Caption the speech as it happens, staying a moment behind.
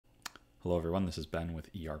Hello everyone, this is Ben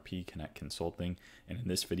with ERP Connect Consulting, and in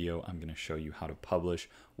this video I'm going to show you how to publish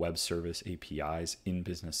web service APIs in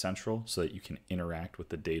Business Central so that you can interact with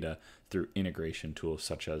the data through integration tools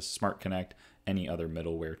such as Smart Connect, any other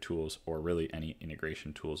middleware tools, or really any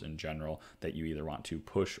integration tools in general that you either want to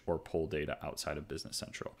push or pull data outside of Business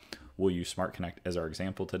Central. We'll use Smart Connect as our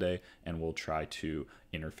example today, and we'll try to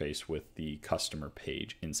interface with the customer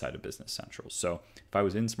page inside of Business Central. So if I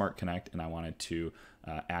was in Smart Connect and I wanted to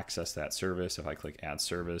access that service, if I click Add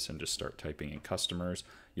Service and just start typing in customers,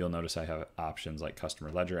 you'll notice I have options like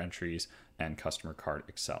customer ledger entries and customer card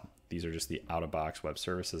Excel. These are just the out-of-box web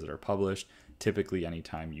services that are published. Typically,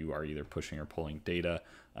 anytime you are either pushing or pulling data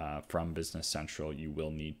from Business Central, you will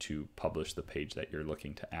need to publish the page that you're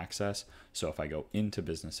looking to access. So if I go into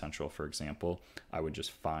Business Central, for example, I would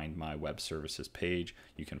just find my web services page.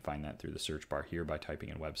 You can find that through the search bar here by typing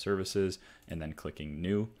in web services and then clicking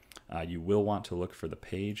new. You will want to look for the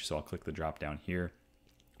page, so I'll click the drop down here,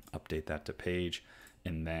 update that to page,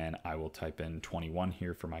 and then I will type in 21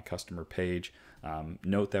 here for my customer page.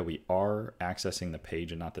 Note that we are accessing the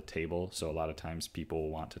page and not the table, so a lot of times people will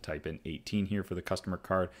want to type in 18 here for the customer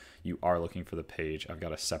card. You are looking for the page. I've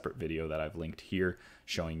got a separate video that I've linked here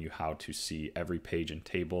showing you how to see every page and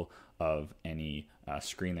table of any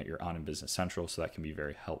screen that you're on in Business Central, so that can be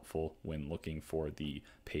very helpful when looking for the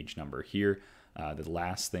page number here. The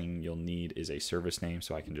last thing you'll need is a service name,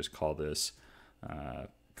 so I can just call this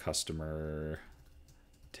customer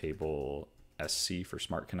table SC for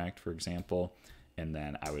Smart Connect, for example, and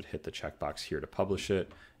then I would hit the checkbox here to publish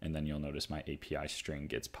it, and then you'll notice my API string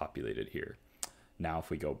gets populated here. Now if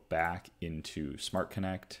we go back into Smart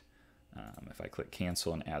Connect, if I click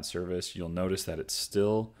cancel and add service, you'll notice that it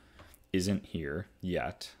still isn't here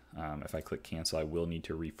yet. If I click cancel, I will need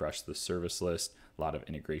to refresh the service list. A lot of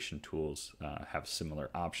integration tools have similar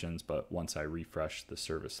options, but once I refresh the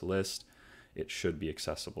service list, it should be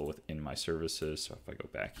accessible within my services. So if I go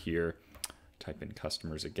back here, type in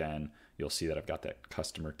customers again, you'll see that I've got that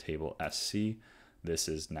customer table SC. This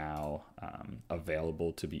is now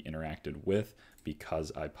available to be interacted with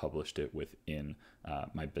because I published it within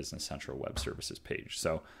my Business Central web services page.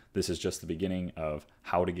 So this is just the beginning of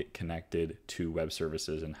how to get connected to web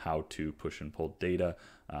services and how to push and pull data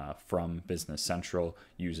from Business Central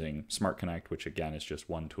using Smart Connect, which again is just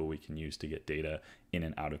one tool we can use to get data in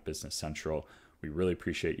and out of Business Central. We really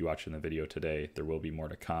appreciate you watching the video today. There will be more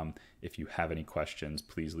to come. If you have any questions,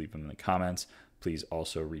 please leave them in the comments. Please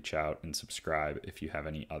also reach out and subscribe if you have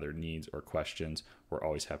any other needs or questions. We're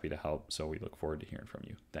always happy to help, so we look forward to hearing from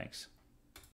you. Thanks.